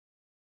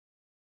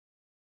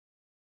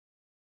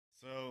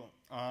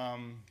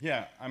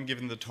Yeah, I'm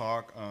giving the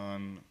talk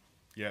on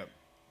yeah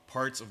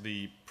parts of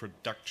the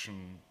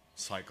production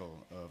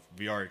cycle of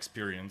VR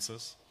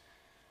experiences,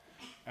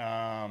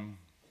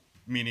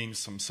 meaning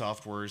some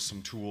software,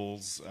 some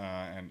tools,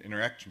 and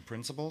interaction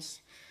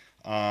principles.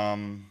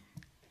 Um,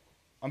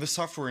 on the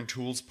software and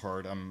tools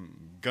part, I'm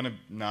gonna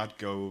not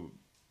go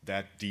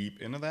that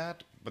deep into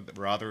that, but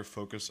rather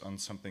focus on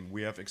something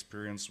we have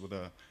experienced with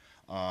a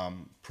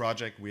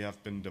project we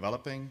have been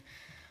developing,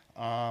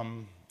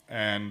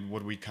 and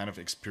what we kind of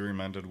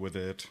experimented with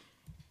it.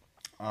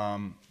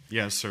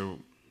 Yeah, so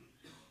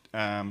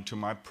to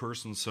my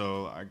person,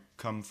 so I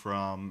come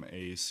from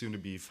a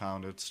soon-to-be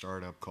founded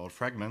startup called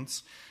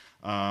Fragments,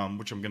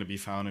 which I'm going to be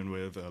founding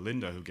with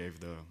Linda, who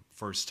gave the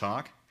first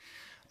talk.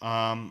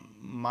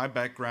 My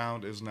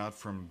background is not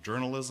from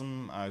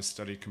journalism. I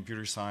studied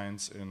computer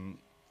science in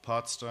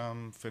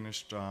Potsdam,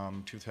 finished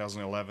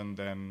 2011,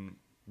 then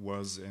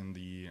was in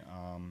the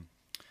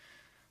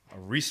a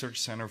research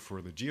center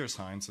for the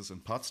geosciences in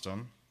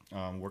Potsdam,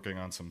 working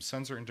on some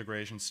sensor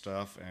integration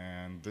stuff.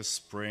 And this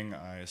spring,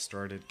 I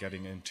started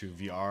getting into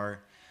VR,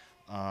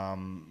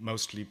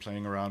 mostly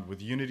playing around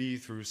with Unity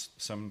through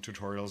some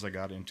tutorials. I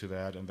got into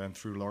that, and then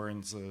through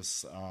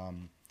Lawrence's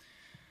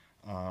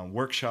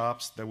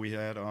workshops that we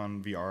had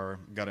on VR,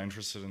 got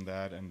interested in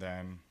that, and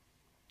then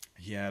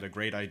he had a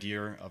great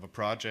idea of a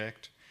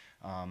project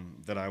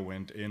that I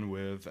went in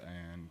with,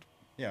 and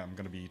yeah, I'm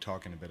going to be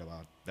talking a bit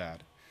about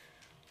that.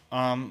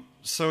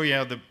 So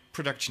yeah, the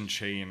production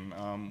chain.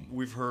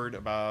 We've heard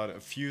about a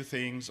few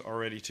things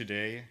already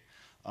today,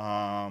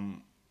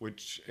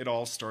 which it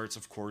all starts,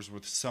 of course,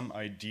 with some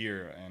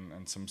idea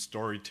and some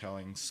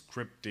storytelling,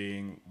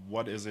 scripting.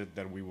 What is it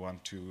that we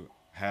want to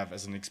have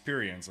as an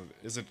experience?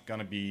 Is it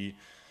going to be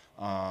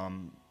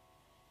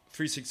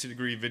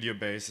 360-degree video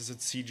based? Is it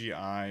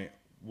CGI?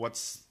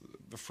 What's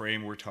the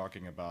frame we're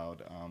talking about?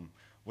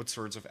 What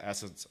sorts of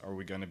assets are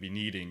we going to be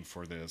needing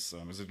for this?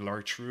 Is it a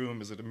large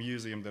room? Is it a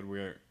museum that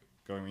we're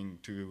going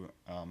to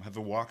have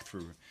a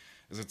walkthrough?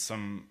 Is it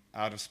some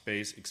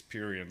out-of-space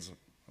experience,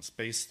 a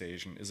space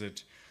station? Is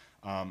it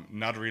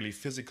not really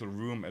physical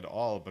room at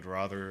all, but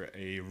rather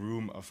a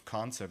room of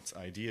concepts,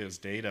 ideas,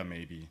 data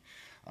maybe?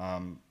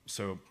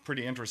 So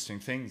pretty interesting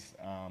things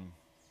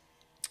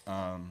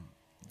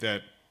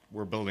that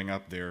we're building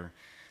up there.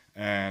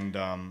 And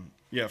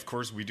yeah, of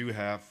course, we do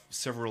have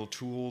several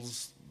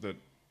tools that,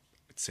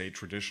 let's say,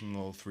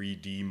 traditional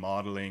 3D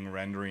modeling,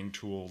 rendering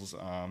tools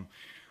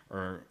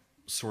are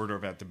sort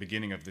of at the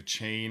beginning of the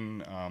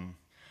chain.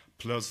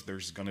 Plus,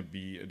 there's going to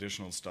be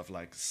additional stuff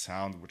like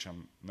sound, which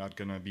I'm not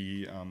going to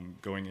be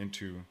going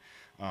into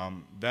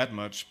that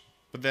much.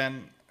 But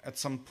then at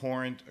some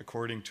point,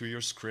 according to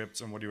your scripts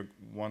and what you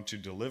want to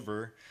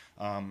deliver,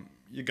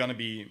 you're going to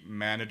be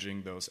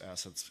managing those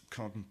assets,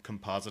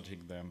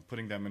 compositing them,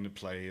 putting them into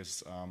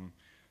place,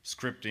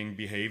 scripting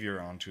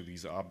behavior onto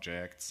these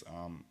objects,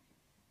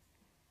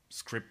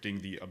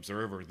 scripting the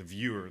observer, the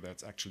viewer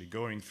that's actually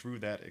going through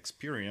that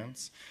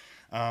experience.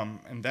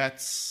 And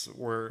that's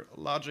where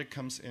logic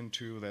comes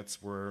into,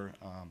 that's where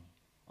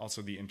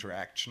also the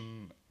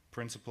interaction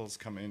principles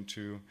come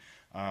into,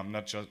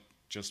 not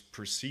just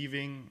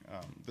perceiving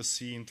the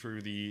scene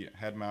through the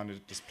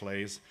head-mounted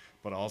displays,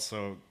 but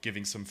also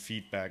giving some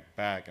feedback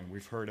back. And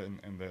we've heard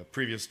in the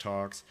previous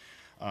talks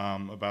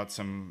about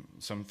some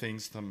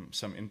things,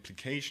 some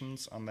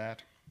implications on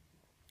that.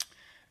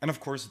 And of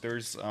course,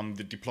 there's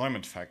the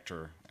deployment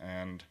factor,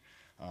 and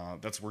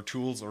that's where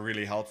tools are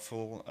really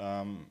helpful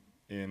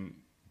in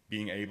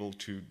being able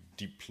to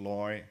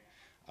deploy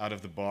out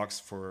of the box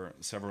for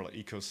several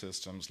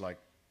ecosystems like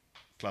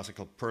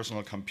classical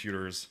personal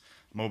computers,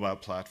 mobile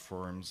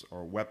platforms,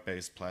 or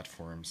web-based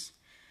platforms.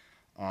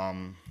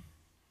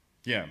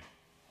 Yeah,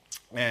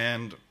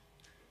 and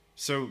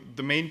so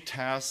the main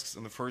tasks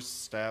and the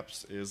first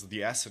steps is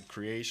the asset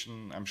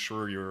creation. I'm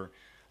sure you're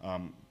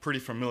pretty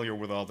familiar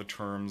with all the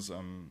terms.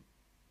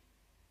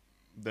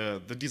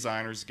 The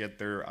designers get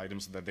their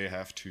items that they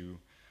have to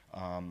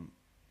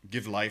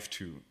give life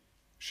to,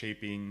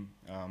 shaping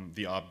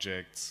the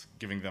objects,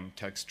 giving them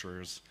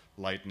textures,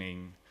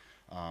 lightning,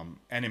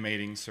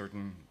 animating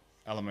certain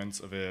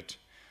elements of it,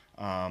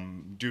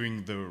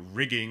 doing the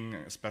rigging,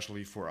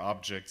 especially for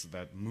objects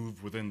that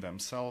move within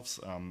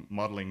themselves,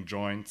 modeling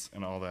joints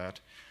and all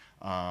that,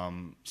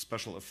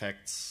 special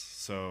effects.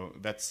 So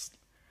that's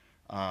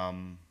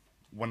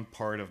one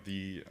part of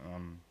the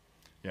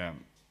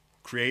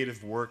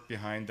creative work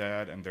behind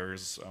that, and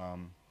there's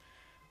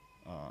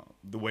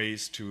the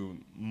ways to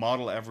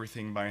model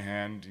everything by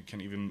hand. You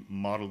can even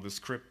model the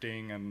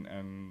scripting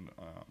and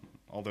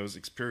all those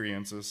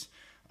experiences.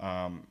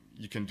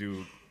 You can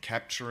do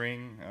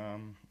capturing,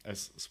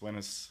 as Sven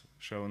has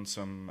shown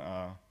some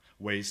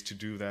ways to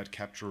do that,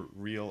 capture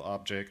real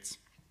objects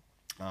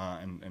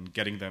and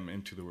getting them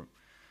into the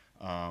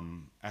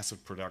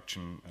asset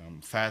production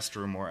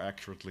faster, more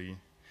accurately.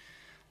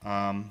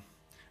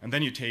 And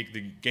then you take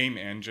the game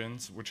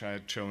engines, which I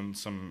had shown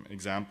some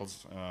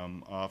examples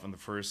of in the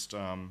first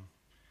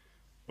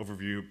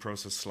overview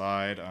process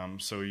slide.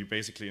 So you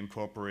basically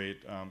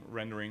incorporate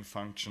rendering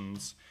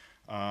functions,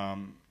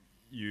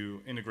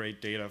 You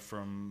integrate data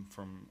from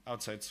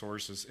outside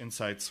sources,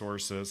 inside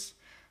sources,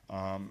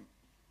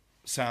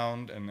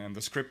 sound, and the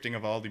scripting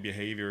of all the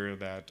behavior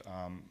that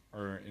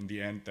are in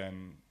the end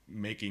then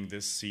making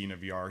this scene a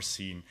VR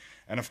scene.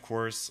 And of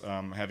course,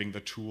 having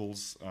the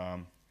tools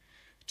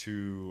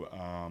to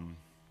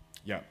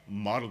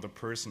model the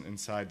person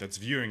inside that's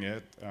viewing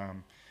it.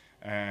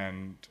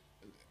 And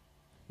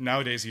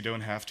nowadays you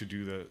don't have to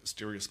do the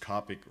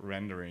stereoscopic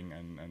rendering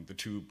and the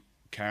two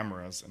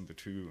cameras and the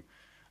two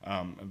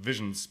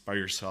visions by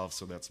yourself,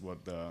 so that's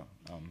what the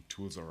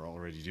tools are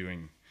already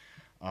doing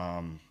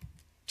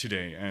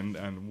today.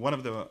 And one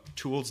of the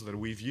tools that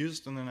we've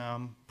used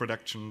in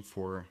production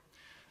for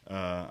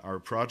our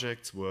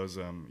projects was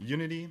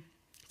Unity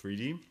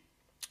 3D.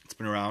 It's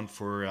been around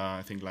for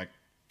I think like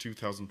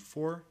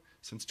 2004,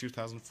 since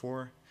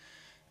 2004,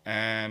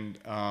 and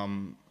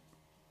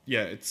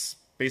it's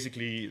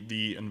basically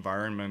the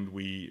environment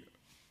we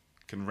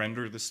can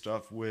render this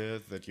stuff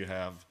with, that you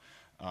have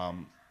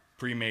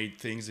pre-made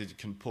things that you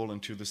can pull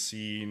into the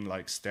scene,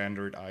 like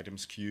standard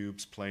items,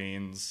 cubes,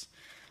 planes,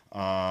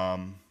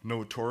 no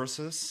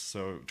toruses.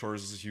 So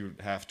toruses you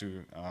have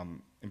to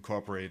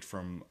incorporate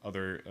from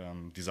other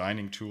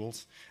designing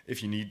tools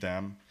if you need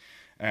them.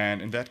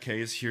 And in that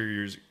case, here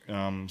you're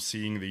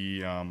seeing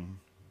the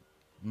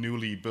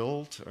newly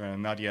built,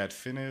 not yet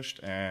finished,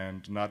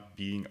 and not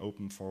being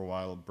open for a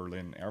while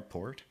Berlin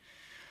airport.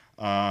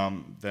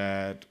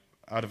 That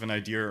out of an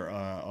idea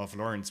of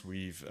Lawrence,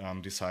 we've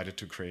decided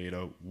to create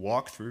a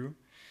walkthrough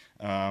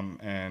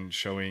and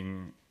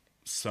showing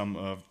some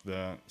of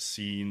the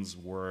scenes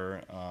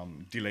where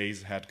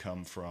delays had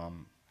come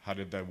from, how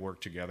did that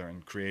work together,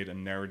 and create a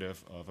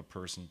narrative of a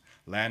person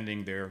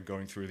landing there,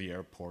 going through the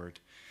airport,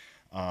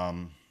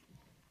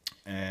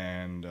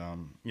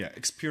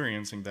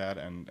 experiencing that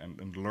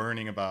and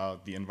learning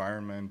about the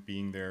environment,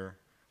 being there,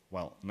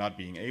 well, not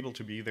being able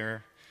to be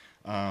there,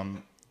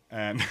 and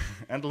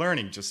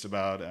learning just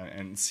about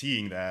and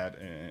seeing that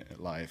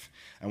live.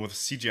 And with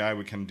CGI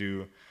we can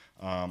do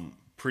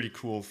pretty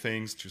cool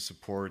things to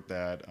support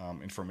that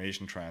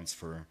information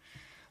transfer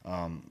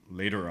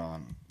later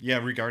on. Yeah,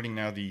 regarding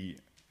now the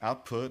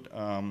output,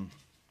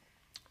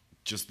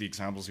 just the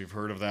examples you've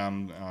heard of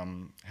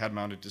them,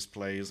 head-mounted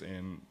displays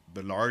in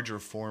the larger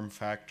form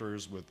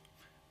factors with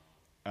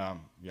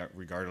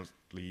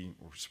regardlessly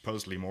or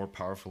supposedly more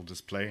powerful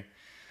display,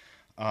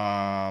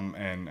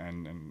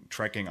 and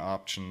tracking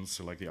options,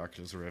 so like the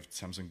Oculus Rift,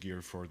 Samsung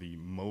Gear for the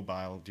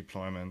mobile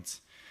deployments.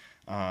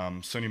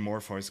 Sony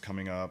Morpheus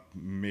coming up,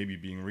 maybe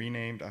being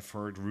renamed. I've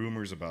heard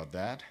rumors about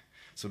that.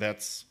 So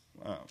that's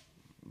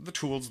the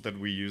tools that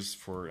we use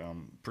for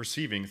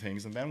perceiving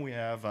things. And then we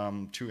have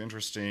two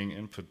interesting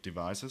input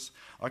devices.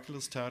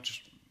 Oculus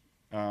Touch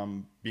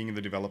being in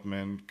the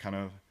development, kind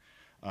of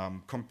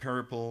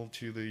comparable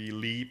to the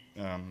Leap,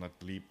 not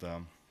the Leap,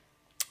 the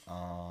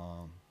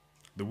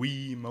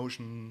Wii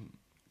motion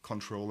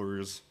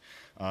controllers.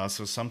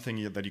 So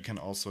something that you can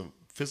also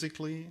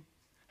physically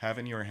have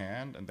in your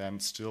hand and then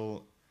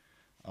still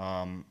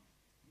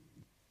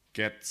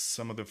get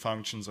some of the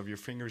functions of your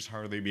fingers, how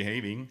are they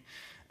behaving.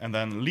 And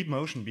then Leap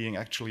Motion being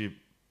actually a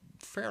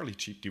fairly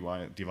cheap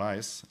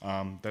device.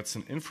 That's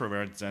an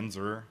infrared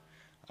sensor,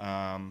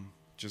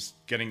 just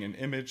getting an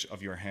image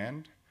of your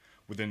hand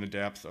within the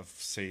depth of,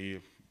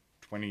 say,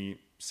 20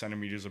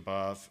 centimeters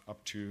above,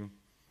 up to,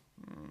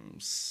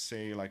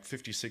 say, like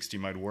 50, 60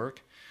 might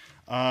work.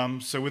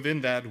 So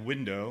within that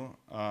window,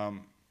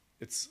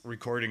 it's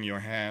recording your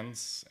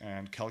hands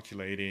and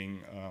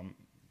calculating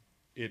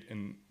it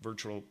in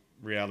virtual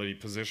reality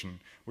position,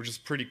 which is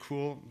pretty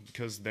cool,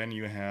 because then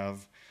you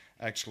have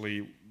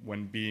actually,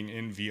 when being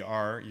in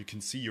VR, you can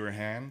see your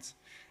hands,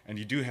 and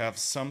you do have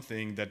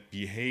something that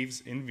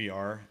behaves in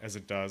VR as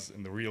it does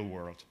in the real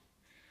world,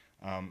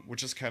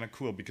 which is kind of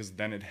cool, because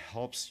then it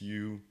helps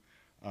you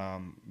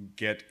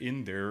get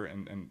in there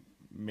and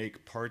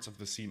make parts of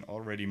the scene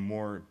already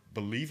more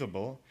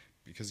believable,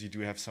 because you do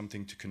have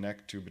something to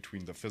connect to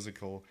between the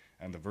physical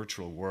and the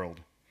virtual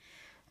world.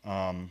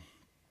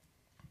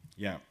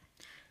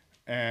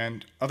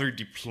 And other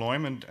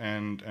deployment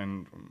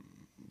and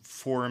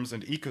forms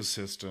and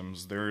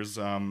ecosystems, there's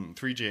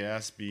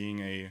 3JS being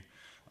a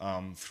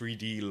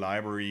 3D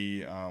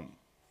library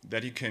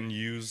that you can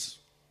use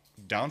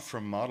down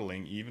from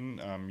modeling even.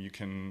 You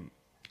can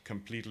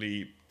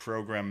completely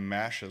program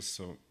meshes,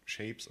 so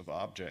shapes of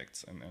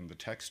objects and the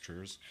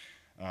textures,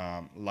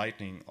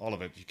 lighting, all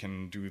of it. You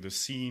can do the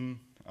scene,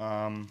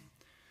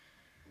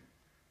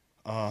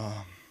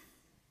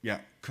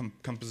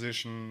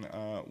 composition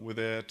with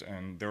it,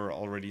 and there are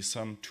already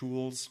some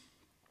tools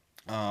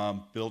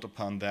built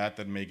upon that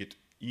make it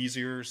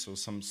easier, so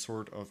some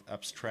sort of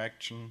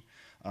abstraction.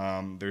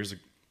 There's a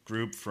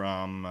group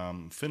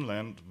from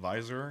Finland,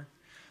 Visor.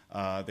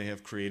 They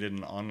have created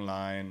an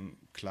online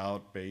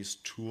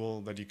cloud-based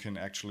tool that you can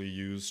actually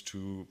use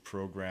to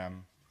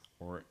program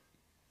or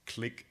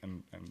click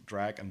and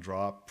drag and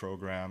drop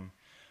program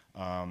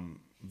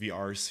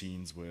VR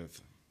scenes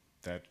with,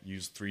 that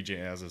use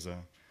 3JS as a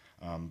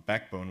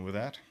backbone with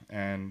that.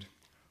 And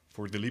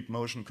for the leap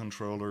motion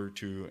controller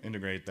to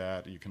integrate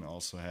that, you can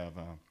also have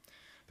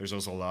there's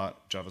also a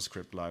lot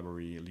JavaScript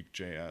library,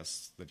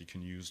 leap.js, that you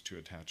can use to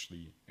attach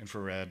the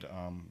infrared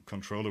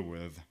controller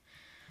with.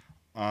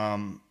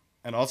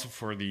 And also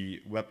for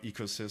the web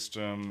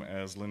ecosystem,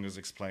 as Linda's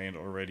explained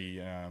already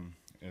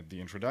at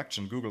the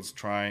introduction, Google's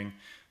trying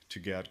to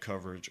get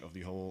coverage of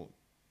the whole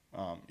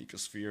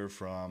ecosphere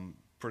from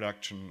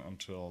production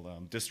until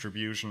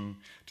distribution,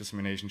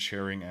 dissemination,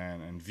 sharing,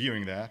 and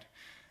viewing that.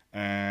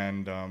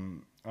 And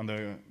on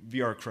the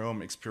VR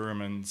Chrome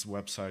Experiments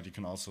website, you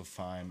can also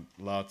find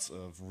lots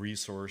of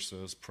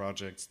resources,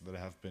 projects that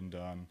have been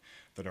done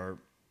that are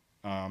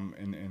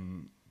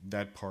in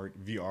that part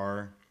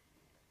VR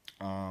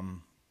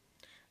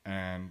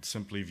and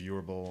simply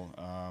viewable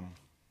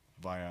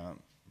via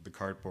the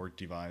cardboard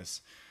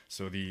device.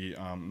 So the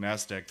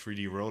NASDAQ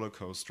 3D roller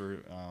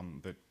coaster,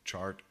 the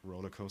chart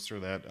roller coaster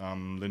that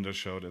Linda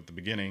showed at the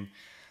beginning,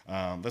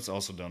 that's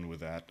also done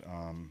with that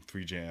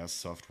 3JS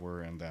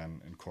software, and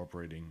then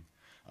incorporating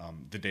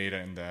the data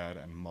in that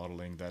and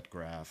modeling that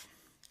graph.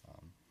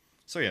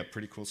 So yeah,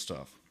 pretty cool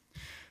stuff.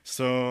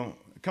 So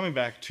coming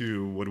back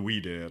to what we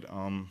did,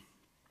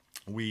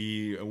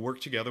 we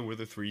worked together with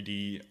a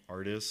 3D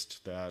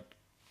artist that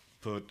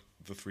put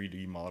the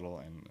 3D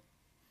model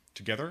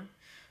together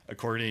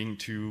according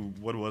to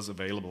what was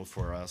available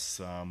for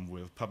us,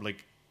 with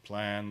public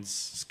plans,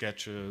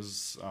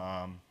 sketches,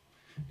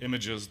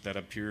 images that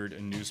appeared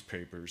in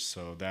newspapers.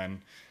 So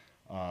then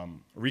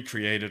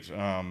recreated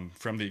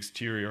from the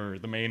exterior,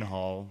 the main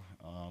hall,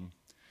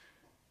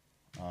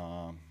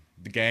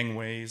 the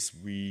gangways.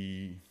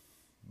 We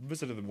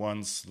visited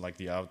once, like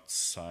the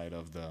outside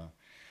of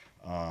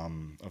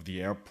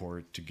the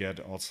airport, to get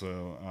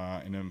also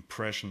an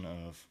impression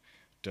of,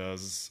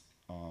 does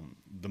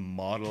the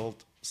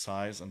modeled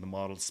size and the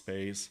modeled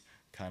space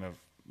kind of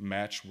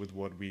match with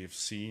what we've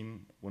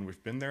seen when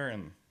we've been there,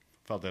 and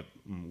felt that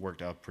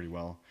worked out pretty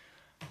well.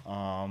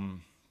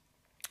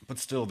 But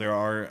still, there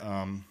are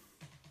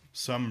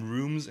some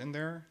rooms in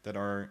there that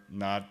are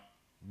not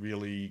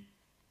really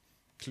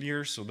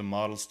clear, so the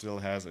model still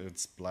has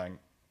its blank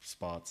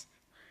spots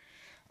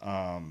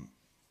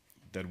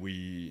that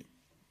we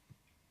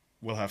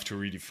will have to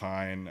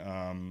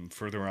redefine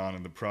further on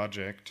in the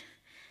project.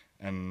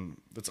 And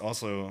that's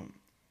also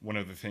one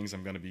of the things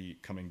I'm going to be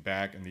coming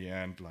back in the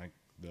end, like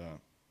the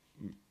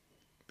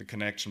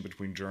connection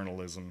between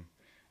journalism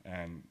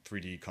and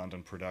 3D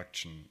content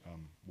production.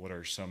 What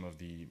are some of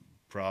the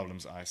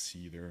problems I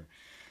see there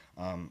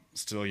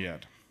still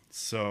yet?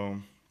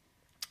 So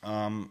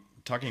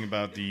talking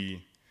about the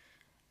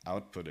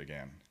output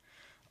again,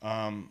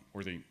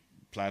 or the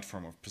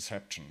platform of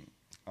perception,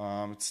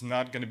 it's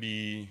not going to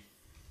be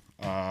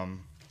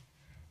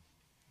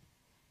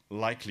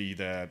likely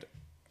that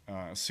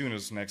as soon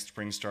as next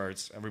spring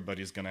starts,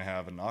 everybody's going to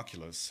have an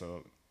Oculus.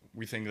 So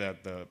we think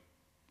that the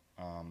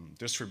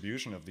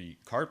distribution of the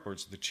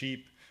cardboards, the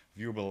cheap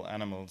viewable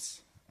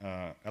elements,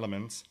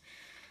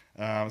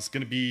 is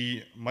going to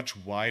be much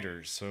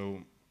wider.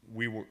 So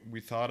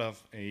we thought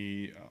of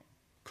a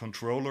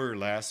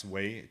controller-less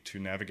way to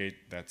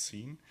navigate that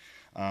scene.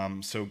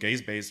 So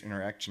gaze-based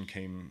interaction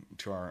came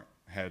to our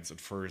heads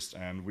at first,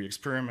 and we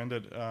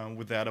experimented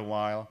with that a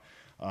while,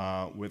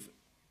 with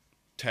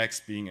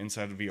text being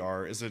inside of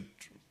VR. Is it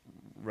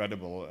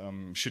readable?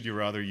 Should you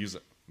rather use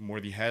more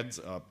the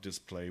heads-up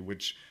display,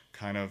 which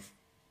kind of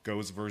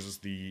goes versus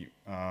the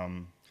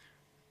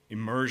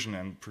immersion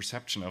and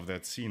perception of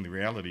that scene, the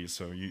reality?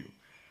 So you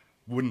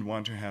wouldn't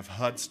want to have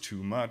HUDs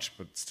too much,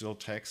 but still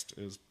text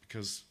is,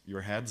 because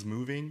your head's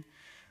moving,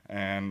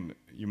 and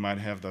you might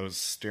have those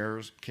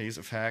staircase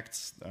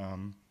effects.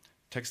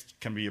 Text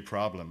can be a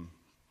problem,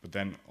 but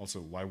then also,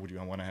 why would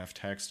you want to have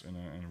text in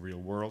a real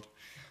world?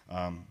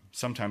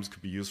 Sometimes it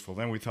could be useful.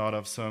 Then we thought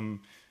of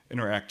some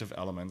interactive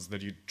elements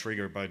that you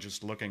trigger by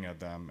just looking at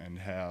them, and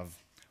have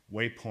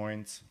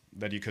waypoints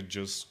that you could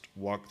just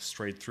walk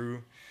straight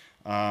through.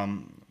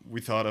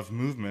 We thought of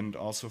movement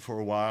also for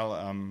a while.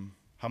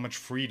 How much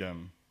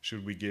freedom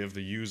should we give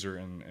the user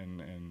in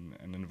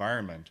an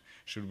environment?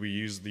 Should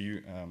we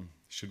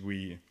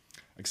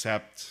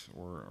accept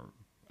or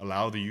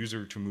allow the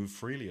user to move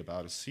freely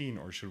about a scene,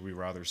 or should we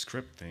rather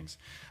script things?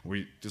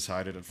 We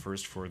decided at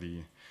first for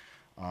the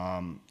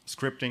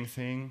scripting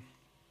thing,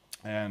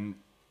 and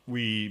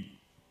we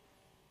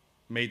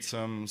made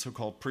some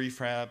so-called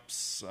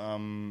prefabs,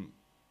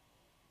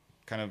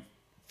 kind of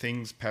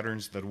things,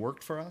 patterns that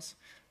worked for us,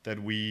 that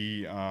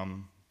we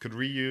could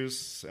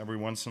reuse every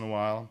once in a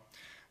while,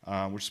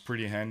 which is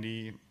pretty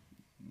handy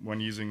when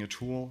using a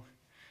tool.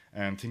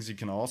 And things you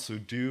can also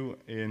do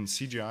in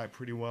CGI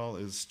pretty well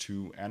is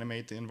to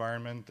animate the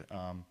environment,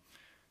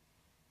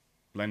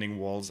 blending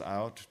walls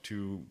out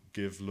to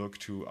give look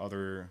to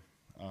other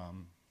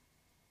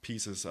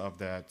pieces of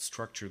that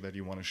structure that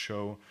you want to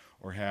show,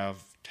 or have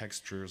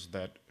textures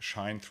that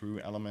shine through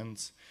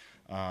elements.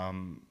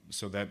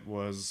 So that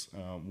was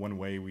one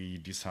way we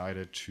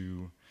decided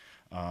to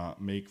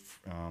make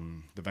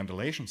the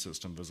ventilation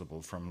system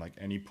visible from like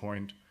any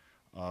point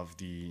of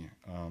the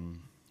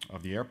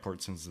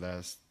airport, since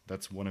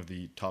that's one of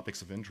the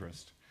topics of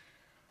interest.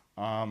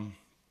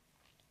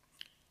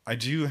 I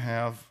do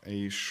have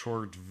a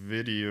short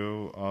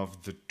video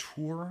of the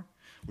tour,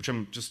 which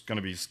I'm just going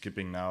to be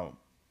skipping now.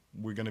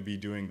 We're going to be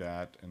doing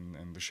that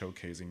in the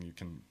showcasing. You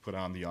can put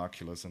on the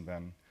Oculus and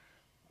then,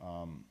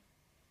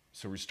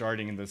 so we're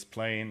starting in this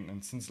plane,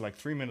 and since it's like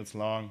 3 minutes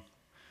long,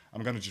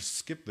 I'm going to just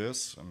skip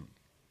this and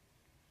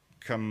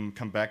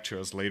come back to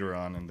us later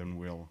on, and then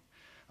we'll,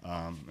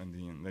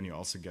 and then you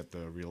also get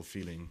the real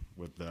feeling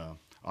with the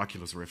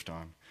Oculus Rift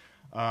on.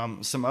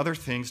 Some other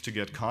things to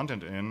get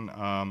content in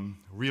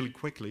really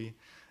quickly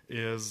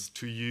is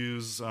to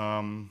use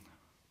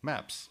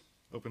maps.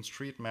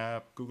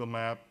 OpenStreetMap, Google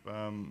Map,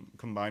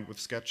 combined with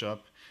SketchUp,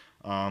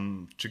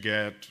 to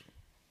get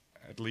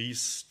at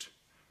least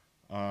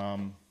a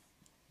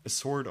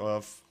sort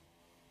of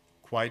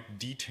quite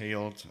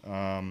detailed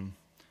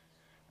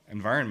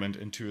environment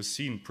into a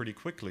scene pretty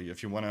quickly.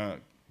 If you want to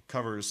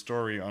cover a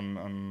story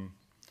on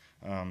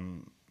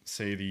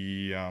say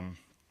the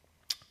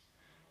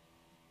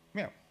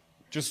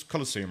just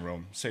Colosseum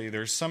Rome. Say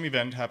there's some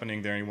event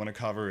happening there and you want to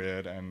cover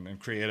it and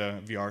create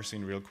a VR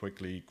scene real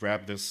quickly,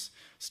 grab this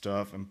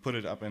stuff and put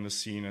it up in the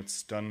scene.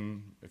 It's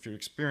done, if you're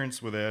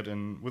experienced with it,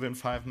 and within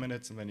 5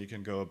 minutes, and then you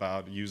can go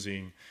about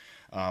using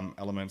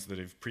elements that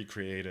you've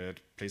pre-created,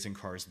 placing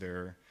cars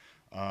there,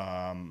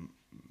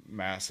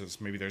 masses,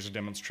 maybe there's a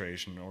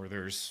demonstration or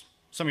there's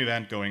some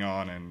event going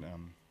on, and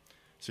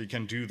so you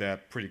can do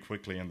that pretty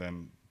quickly and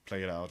then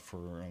play it out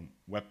for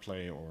web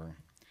play or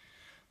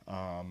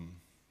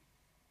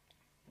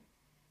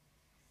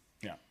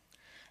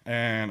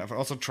and I've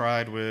also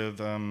tried with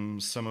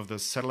some of the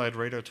satellite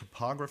radar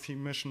topography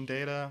mission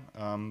data.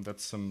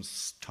 That's some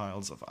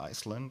tiles of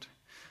Iceland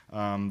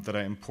that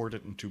I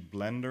imported into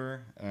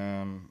Blender,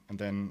 and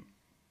then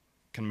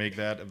can make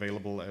that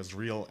available as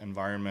real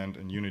environment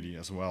in Unity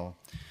as well.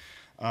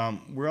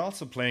 We're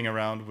also playing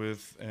around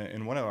with,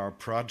 in one of our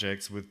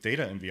projects, with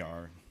data in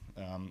VR,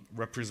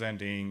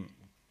 representing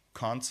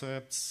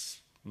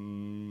concepts,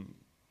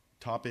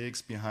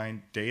 topics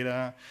behind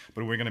data,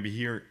 but we're going to be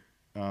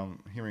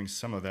hearing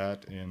some of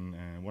that in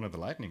one of the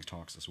lightning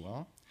talks as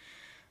well.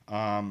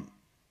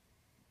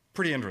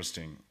 Pretty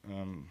interesting.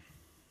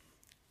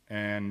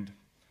 And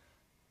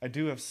I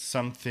do have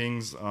some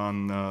things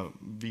on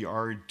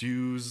VR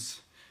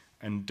do's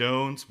and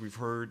don'ts. We've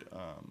heard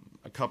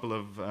a couple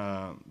of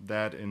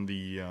that in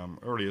the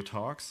earlier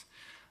talks.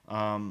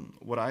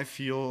 What I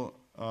feel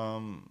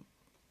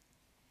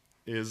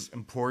is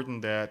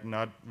important that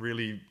not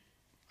really,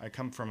 I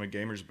come from a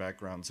gamer's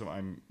background, so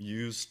I'm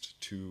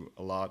used to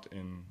a lot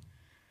in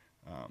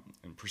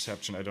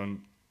perception. I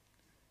don't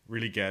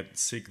really get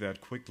sick that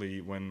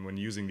quickly when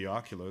using the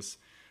Oculus,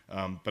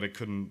 but it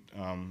couldn't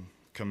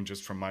come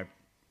just from my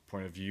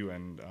point of view,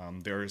 and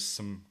there are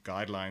some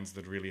guidelines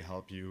that really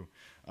help you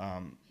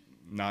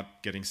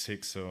not getting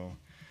sick. So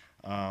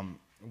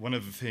one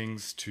of the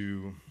things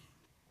to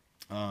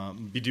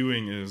be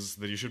doing is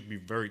that you should be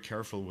very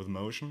careful with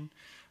motion.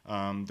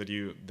 That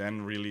you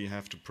then really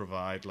have to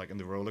provide, like in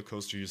the roller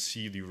coaster, you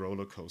see the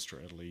roller coaster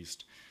at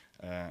least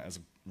as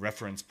a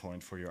reference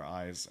point for your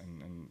eyes,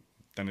 and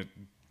then it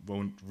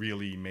won't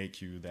really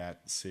make you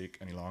that sick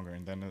any longer.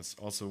 And then there's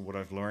also what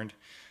I've learned,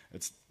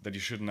 it's that you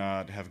should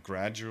not have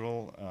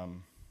gradual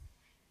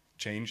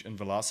change in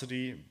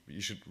velocity.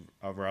 You should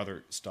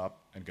rather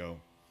stop and go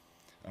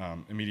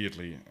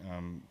immediately,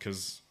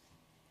 because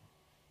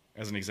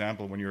as an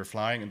example, when you're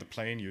flying in the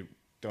plane, you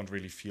don't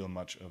really feel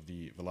much of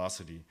the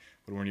velocity,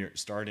 but when you're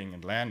starting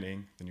and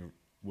landing, then you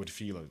would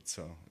feel it.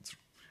 So it's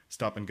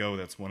stop and go,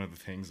 that's one of the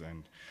things.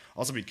 And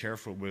also be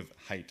careful with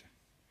height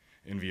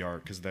in VR,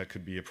 because that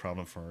could be a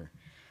problem for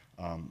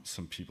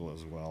some people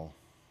as well.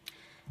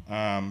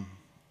 And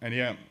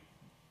yeah,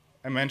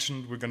 I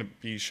mentioned we're going to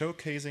be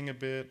showcasing a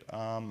bit,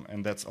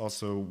 and that's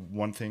also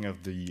one thing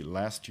of the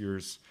last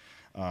year's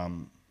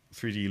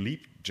 3D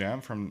Leap Jam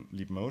from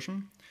Leap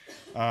Motion,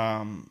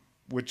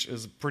 which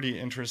is a pretty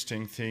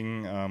interesting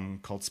thing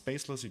called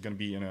Spaceless. You're going to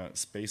be in a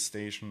space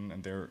station,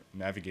 and they're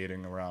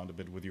navigating around a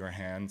bit with your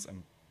hands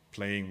and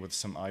playing with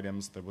some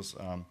items. That was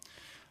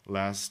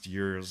last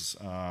year's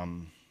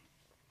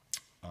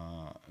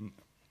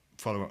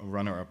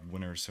runner-up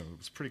winner, so it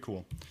was pretty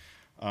cool.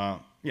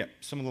 Yeah,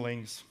 some of the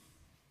links,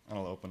 and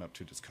I'll open up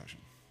to discussion.